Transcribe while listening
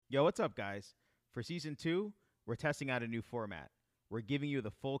Yo, what's up, guys? For season 2, we're testing out a new format. We're giving you the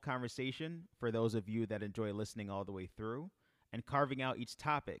full conversation for those of you that enjoy listening all the way through, and carving out each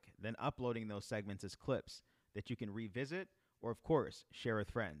topic, then uploading those segments as clips that you can revisit or, of course, share with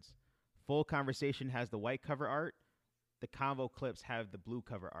friends. Full conversation has the white cover art. The convo clips have the blue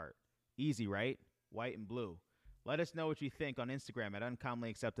cover art. Easy, right? White and blue. Let us know what you think on Instagram at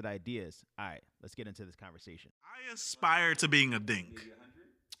Uncommonly Accepted Ideas. All right, let's get into this conversation. I aspire to being a dink.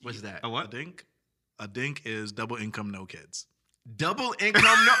 What's that? A what? A dink? A dink is double income, no kids. Double income,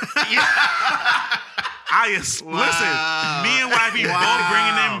 no. Yeah. Listen, me and wifey both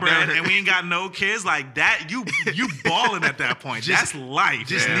bringing in bread and we ain't got no kids like that. You balling at that point. That's life.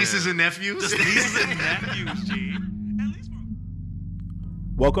 Just nieces and nephews? Just nieces and nephews, G.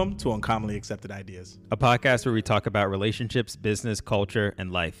 Welcome to Uncommonly Accepted Ideas, a podcast where we talk about relationships, business, culture,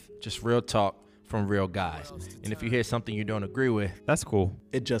 and life. Just real talk from real guys. And if you hear something you don't agree with, that's cool.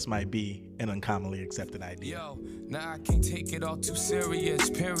 It just might be an uncommonly accepted idea. Yo, now I can't take it all too serious,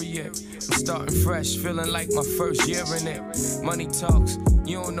 period. I'm starting fresh, feeling like my first year in it. Money talks,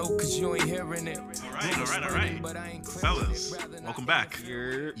 you don't know cause you ain't hearing it. All right. Fellas, welcome back.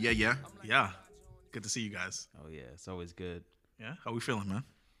 Yeah. Good to see you guys. Oh, yeah, it's always good. Yeah, how we feeling, man?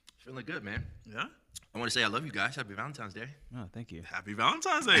 Feeling good, man. Yeah? I want to say I love you guys. Happy Valentine's Day. Oh, thank you. Happy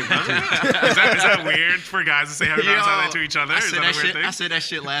Valentine's Day, brother. is that weird for guys to say Happy Valentine's Day to each other? I said that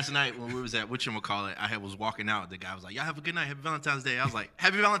shit last night when we was at whatchamacallit. I was walking out. The guy was like, y'all have a good night. Happy Valentine's Day. I was like,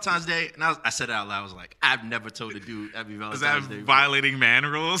 Happy Valentine's Day. And I said it out loud. I was like, I've never told a dude Happy Valentine's Day. Is that violating man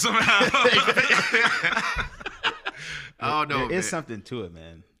rules somehow? Oh, no, there is something to it,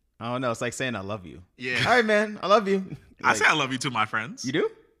 man. I don't know. It's like saying I love you. Yeah. All right, man. I love you. I say I love you to my friends. You do?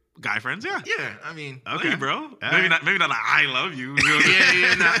 Guy friends, yeah. Yeah, I mean. Okay, bro. Maybe not a I love you.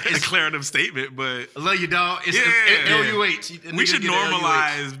 It's a declarative statement, but. I love you, dog. It's LUH. We should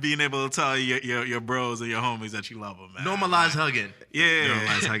normalize being able to tell your bros and your homies that you love them, man. Normalize hugging. Yeah.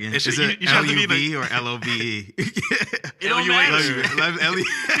 Normalize hugging. Is it L-U-V or L-O-V-E? It don't matter.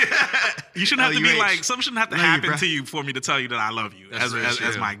 You shouldn't have to be like, something shouldn't have to happen to you for me to tell you that I love you as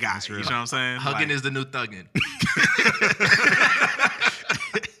my guy. You know what I'm saying? Hugging is the new thugging.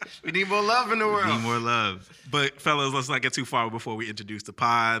 We need more love in the world. We need more love. But fellas, let's not get too far before we introduce the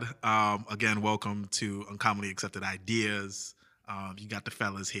pod. Again, welcome to Uncommonly Accepted Ideas. You got the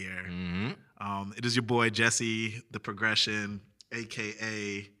fellas here. Mm-hmm. It is your boy Jesse, the Progression,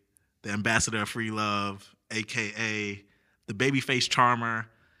 a.k.a. the Ambassador of Free Love, a.k.a. the Babyface Charmer,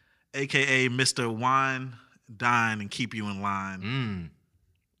 a.k.a. Mr. Wine, Dine, and Keep You in Line.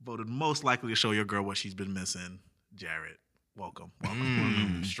 Voted most likely to show your girl what she's been missing, Jared. Welcome.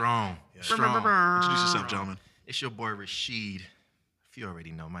 Strong. Yeah. Strong. Introduce yourself, gentlemen. It's your boy Rashid. If you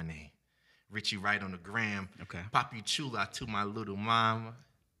already know my name. Richie Wright on the gram. Okay. Papi Chula to my little mama.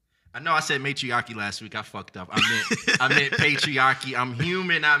 I know I said matriarchy last week. I fucked up. I meant patriarchy. I'm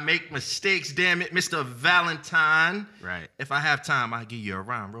human. I make mistakes. Damn it, Mr. Valentine. Right. If I have time, I'll give you a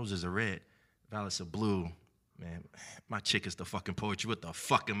rhyme. Roses are red. Violets are blue. Man, my chick is the fucking poetry. What the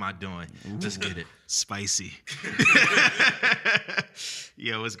fuck am I doing? Ooh. Just get it. Spicy.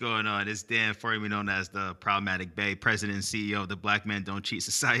 Yo, what's going on? It's Dan, formerly known as the Problematic Bae, president and CEO of the Black Men Don't Cheat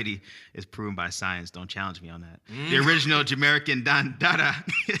Society. Is proven by science. Don't challenge me on that. The original Jamaican Don Dada,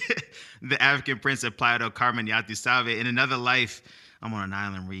 the African Prince of Playa del Carmen, Yatu Salve. In another life, I'm on an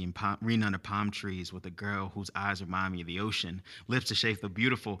island reading under palm trees with a girl whose eyes remind me of the ocean. Lips to shape the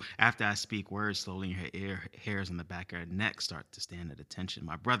beautiful. After I speak words slowly, her hairs on the back of her neck start to stand at attention.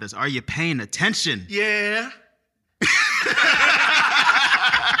 My brothers, are you paying attention? Yeah.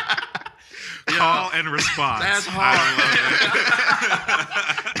 Call and response. That's hard.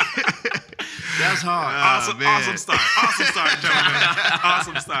 That's hard. Awesome start, gentlemen.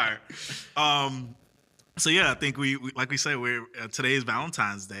 Awesome start. So yeah, I think we like we said, we're today's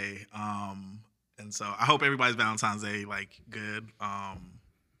Valentine's Day, and so I hope everybody's Valentine's Day good.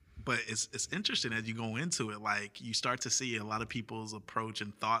 But it's interesting as you go into it, like you start to see a lot of people's approach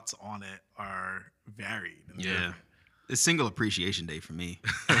and thoughts on it are varied. And different. It's Single Appreciation Day for me.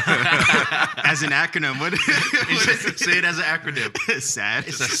 As an acronym, what? Say it as an acronym. Sad.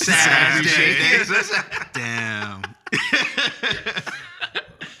 It's a sad day. Damn.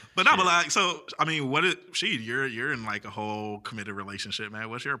 But no, but like, so I mean, you're in like a whole committed relationship, man.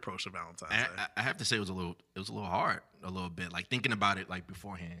 What's your approach to Valentine's Day? I have to say it was a little hard, a little bit, like thinking about it like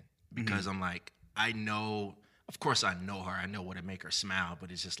beforehand, because I'm like, I know, of course I know her, I know what to make her smile, but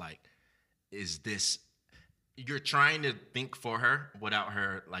it's just like, is this? You're trying to think for her without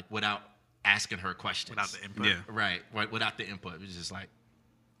asking her questions, without the input, right, without the input. It's just like,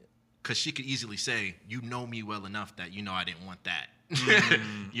 because she could easily say, you know me well enough that you know I didn't want that.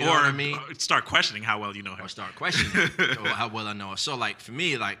 You know what I mean? Start questioning how well you know her. Or start questioning or how well I know her. So like for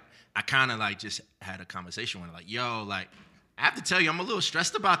me, like I kind of like just had a conversation with her, like, yo, like I have to tell you, I'm a little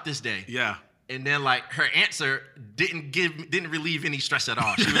stressed about this day. Yeah. And then like her answer didn't relieve any stress at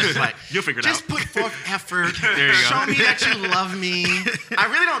all. She was just like, you'll figure it just out. Put forth effort. There you go. Show me that you love me. I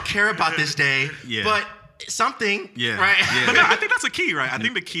really don't care about this day, but something, right? Yeah. But no, I think that's a key, right? I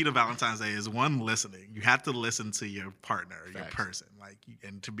think the key to Valentine's Day is one, listening. You have to listen to your partner, your person, like,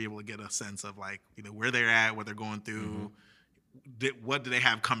 and to be able to get a sense of like, you know, where they're at, what they're going through, what do they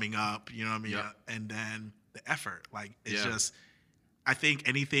have coming up, you know what I mean? Yep. And then the effort, like, it's just, I think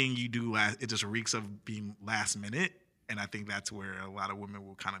anything you do, it just reeks of being last minute. And I think that's where a lot of women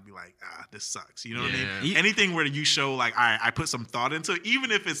will kind of be like, this sucks. You know what I mean? Anything where you show like, all right, I put some thought into it, even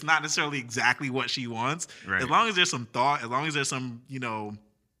if it's not necessarily exactly what she wants, as long as there's some thought, as long as there's some, you know,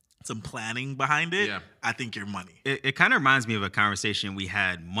 some planning behind it, I think you're money. It kind of reminds me of a conversation we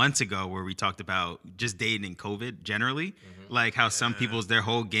had months ago where we talked about just dating in COVID generally, like how some people's, their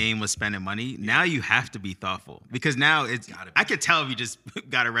whole game was spending money. Now you have to be thoughtful because now I could tell if you just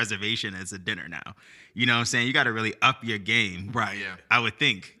got a reservation, it's a dinner now. You know what I'm saying? You got to really up your game. Right. Yeah. I would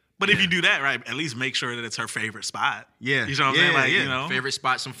think. But if you do that, right, at least make sure that it's her favorite spot. Yeah. You know what I'm saying? Like, you know. Favorite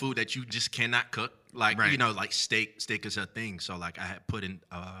spot, some food that you just cannot cook. Like, you know, like steak is her thing. So, like, I had put in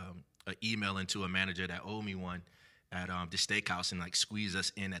an email into a manager that owed me one at the steakhouse and, like, squeeze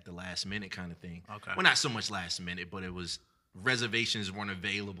us in at the last minute kind of thing. Okay. Well, not so much last minute, but it was reservations weren't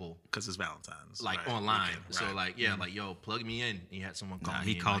available. Because it's Valentine's. Like, online. So, like, like, yo, plug me in. He had someone call me.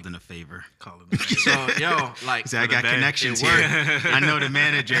 He called in a favor. So, yo, like. I got connections here. I know the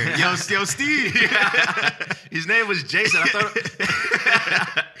manager. Yo, Steve. His name was Jason. I thought.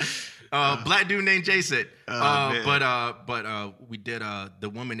 Black dude named Jason. But we did the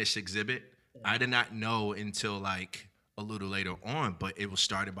Womanish exhibit. I did not know until like a little later on, but it was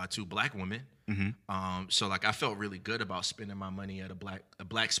started by two black women. So like I felt really good about spending my money at a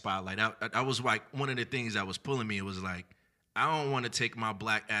black spotlight. I was like, one of the things that was pulling me, it was like, I don't want to take my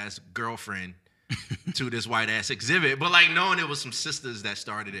black ass girlfriend to this white ass exhibit, but like knowing it was some sisters that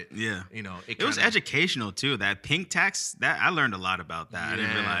started it. Yeah, you know, it was educational too. That pink tax, that I learned a lot about that. I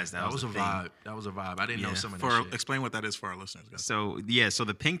didn't realize that was a vibe. That was a vibe. I didn't know some of that shit. Explain what that is for our listeners, guys. So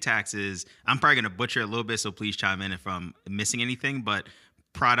the pink tax is, I'm probably gonna butcher it a little bit, so please chime in if I'm missing anything, but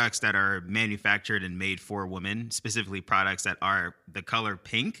products that are manufactured and made for women, specifically products that are the color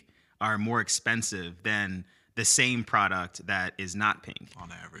pink, are more expensive than the same product that is not pink.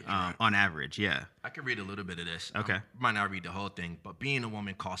 On average. On average, yeah. I can read a little bit of this. Okay. Might not read the whole thing, but being a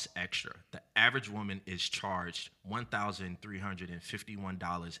woman costs extra. The average woman is charged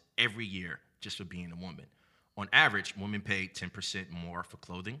 $1,351 every year just for being a woman. On average, women pay 10% more for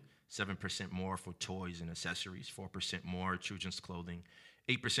clothing, 7% more for toys and accessories, 4% more children's clothing,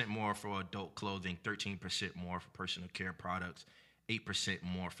 8% more for adult clothing, 13% more for personal care products, 8%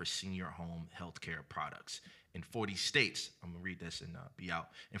 more for senior home healthcare products. In 40 states, I'm going to read this and be out.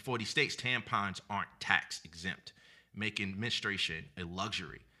 In 40 states, tampons aren't tax exempt, making menstruation a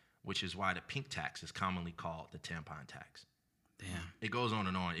luxury, which is why the pink tax is commonly called the tampon tax. Damn. It goes on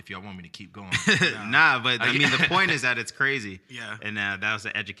and on if y'all want me to keep going. Nah, but I mean the point is that it's crazy. Yeah. And that was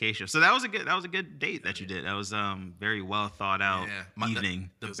the education. So that was a good date that you did. That was very well thought out evening.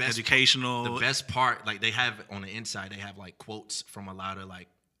 The best educational. The best part, like they have on the inside, they have like quotes from a lot of like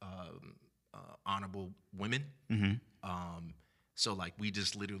honorable women. So like we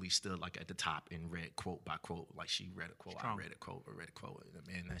just literally stood like at the top and read quote by quote. Like she read a quote, I read a quote, I read a quote.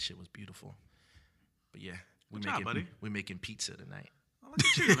 Man, that shit was beautiful. But yeah. We're making pizza tonight. Oh, look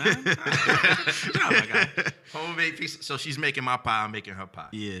at you, man. Good job, my guy. Homemade pizza. So she's making my pie, I'm making her pie.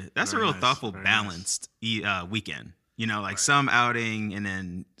 Yeah, that's very a real thoughtful, balanced weekend. You know, like some outing and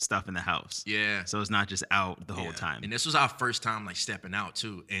then stuff in the house. Yeah. So it's not just out the whole time. And this was our first time like stepping out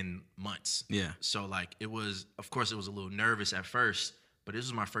too in months. Yeah. So like it was, of course, it was a little nervous at first, but this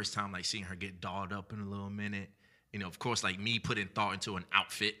was my first time like seeing her get dolled up in a little minute. You know, of course, like me putting thought into an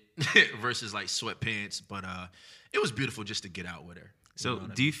outfit versus like sweatpants. But it was beautiful just to get out with her. So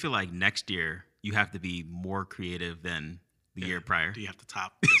do you feel like next year you have to be more creative than the year prior? Do you have to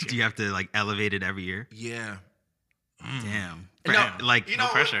top? Do you have to like elevate it every year? Yeah. Damn. No, like no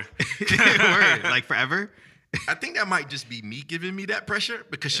pressure. Word. Like forever? I think that might just be me giving me that pressure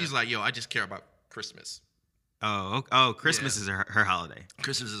because she's like, yo, I just care about Christmas. Oh, Christmas is her holiday.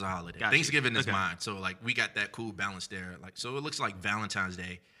 Christmas is a holiday. Gotcha. Thanksgiving is mine. So like we got that cool balance there. Like so it looks like Valentine's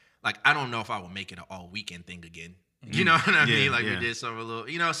Day. Like I don't know if I will make it an all weekend thing again. You know what I mean? Like we did some a little,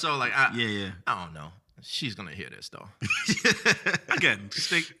 you know, so like I don't know. She's gonna hear this though. Again,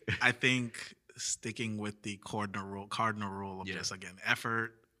 I think sticking with the cardinal rule of this again.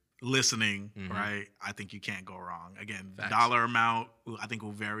 Effort, listening, right? I think you can't go wrong. Again, Facts. dollar amount I think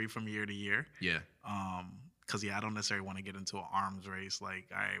will vary from year to year. Yeah. Because I don't necessarily want to get into an arms race. Like,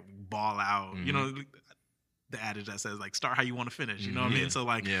 all right, ball out. You know, the adage that says like start how you want to finish. You know what I mean? So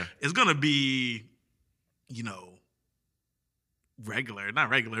like, it's gonna be, you know, not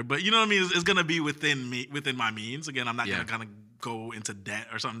regular, but you know what I mean? It's gonna be within my means. Again, I'm not gonna kind of go into debt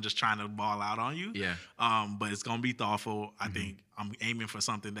or something just trying to ball out on you. Yeah. But it's gonna be thoughtful. I think I'm aiming for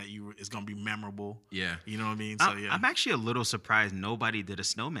something that is gonna be memorable. Yeah. You know what I mean? So I'm actually a little surprised nobody did a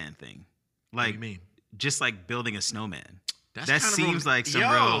snowman thing. Like, what do you mean? Just like building a snowman. That seems like some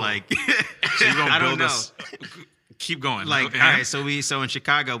real like. So you're gonna build us. Keep going. Like, all right, so in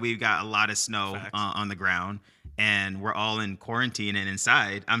Chicago we've got a lot of snow on the ground. And we're all in quarantine and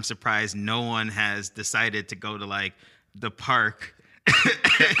inside. I'm surprised no one has decided to go to like the park.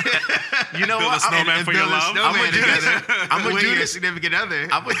 You know what? Build a snowman for your love. I'm gonna do this. I'm gonna do your this. Significant other.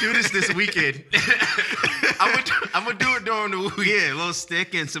 I'm gonna do this weekend. I'm gonna do it during the week. Yeah, a little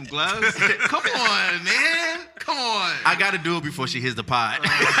stick and some gloves. Come on, man. Come on. I gotta do it before she hits the pod.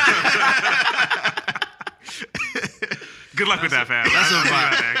 Good luck with that, fam. That's a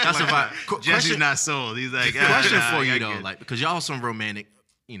vibe. That's a vibe. Jesse's not sold. He's like, question for you though, like, because y'all some romantic.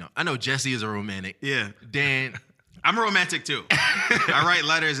 You know, I know Jesse is a romantic. Yeah. Dan, I'm a romantic too. I write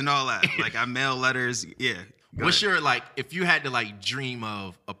letters and all that. Like I mail letters. Yeah. What's your like? If you had to like dream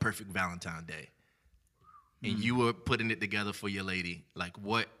of a perfect Valentine Day, and you were putting it together for your lady, like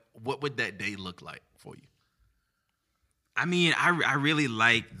what would that day look like for you? I mean, I really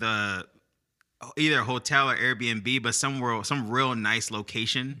like the either hotel or Airbnb, but some real nice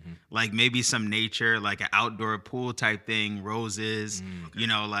location, like maybe some nature, like an outdoor pool type thing, roses, you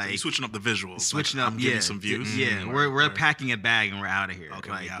know, like so you're switching up the visuals, switching up, I'm giving some views. Yeah, we're packing a bag and we're out of here.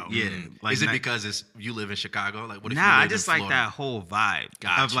 Okay, like, out. Yeah, like is it because you live in Chicago? Like, what if I you live just in like Florida? that whole vibe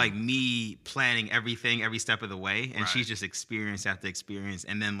Gotcha. of like me planning everything every step of the way, and she's just experience after experience,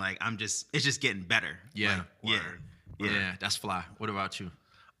 and then like it's just getting better. Yeah, like, yeah, that's fly. What about you?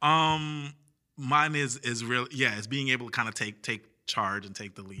 Mine is real. Yeah, it's being able to kind of take charge and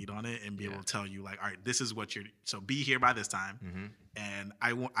take the lead on it and be able to tell you like, all right, this is what so be here by this time. And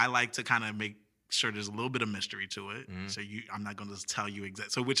I like to kind of make sure there's a little bit of mystery to it. So I'm not going to just tell you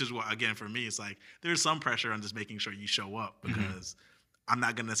exactly. So which is what, again, for me, it's like there's some pressure on just making sure you show up because I'm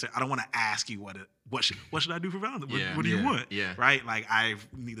not going to say, I don't want to ask you what should I do for Valentine's? What do you want? Yeah. Right. Like I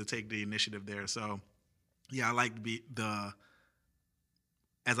need to take the initiative there. So yeah, I like to be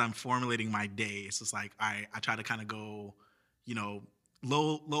as I'm formulating my day, it's just like I try to kind of go, you know,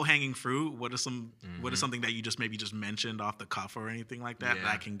 low hanging fruit. What is something that you just mentioned off the cuff or anything like that that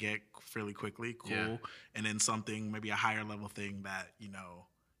I can get fairly quickly, and then something maybe a higher level thing that, you know,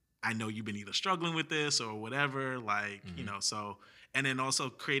 I know you've been either struggling with this or whatever, like, you know, so, and then also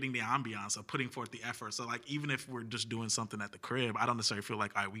creating the ambiance of putting forth the effort. So like, even if we're just doing something at the crib, I don't necessarily feel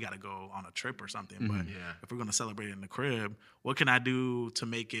like, all right, we got to go on a trip or something. But if we're going to celebrate it in the crib, what can I do to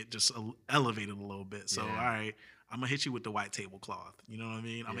make it just elevated a little bit? So, all right, I'm going to hit you with the white tablecloth. You know what I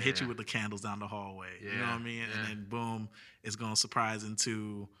mean? I'm going to hit you with the candles down the hallway. You know what I mean? And then boom, it's going to surprise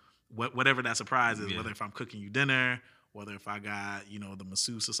into whatever that surprise is, whether if I'm cooking you dinner, whether if I got, you know, the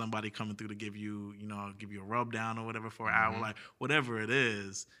masseuse or somebody coming through to give you a rub down or whatever for an hour, like whatever it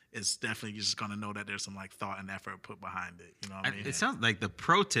is, it's definitely you're just gonna know that there's some like thought and effort put behind it. You know what I mean? It sounds like the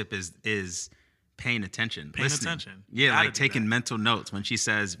pro tip is paying attention. Attention. Yeah, like taking mental notes when she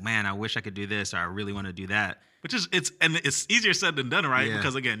says, "Man, I wish I could do this," or "I really want to do that." Which is it's easier said than done, right? Yeah.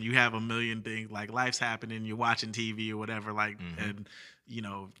 Because again, you have a million things, like life's happening, you're watching TV or whatever, like, and you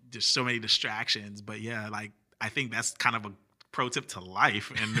know, there's so many distractions. But yeah, like I think that's kind of a pro tip to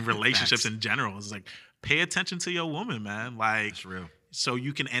life and relationships in general. Is like pay attention to your woman, man. Like, it's real. So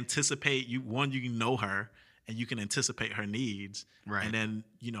you can anticipate you can know her and you can anticipate her needs. Right. And then,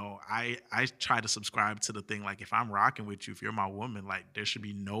 you know, I try to subscribe to the thing, like if I'm rocking with you, if you're my woman, like there should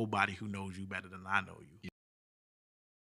be nobody who knows you better than I know you.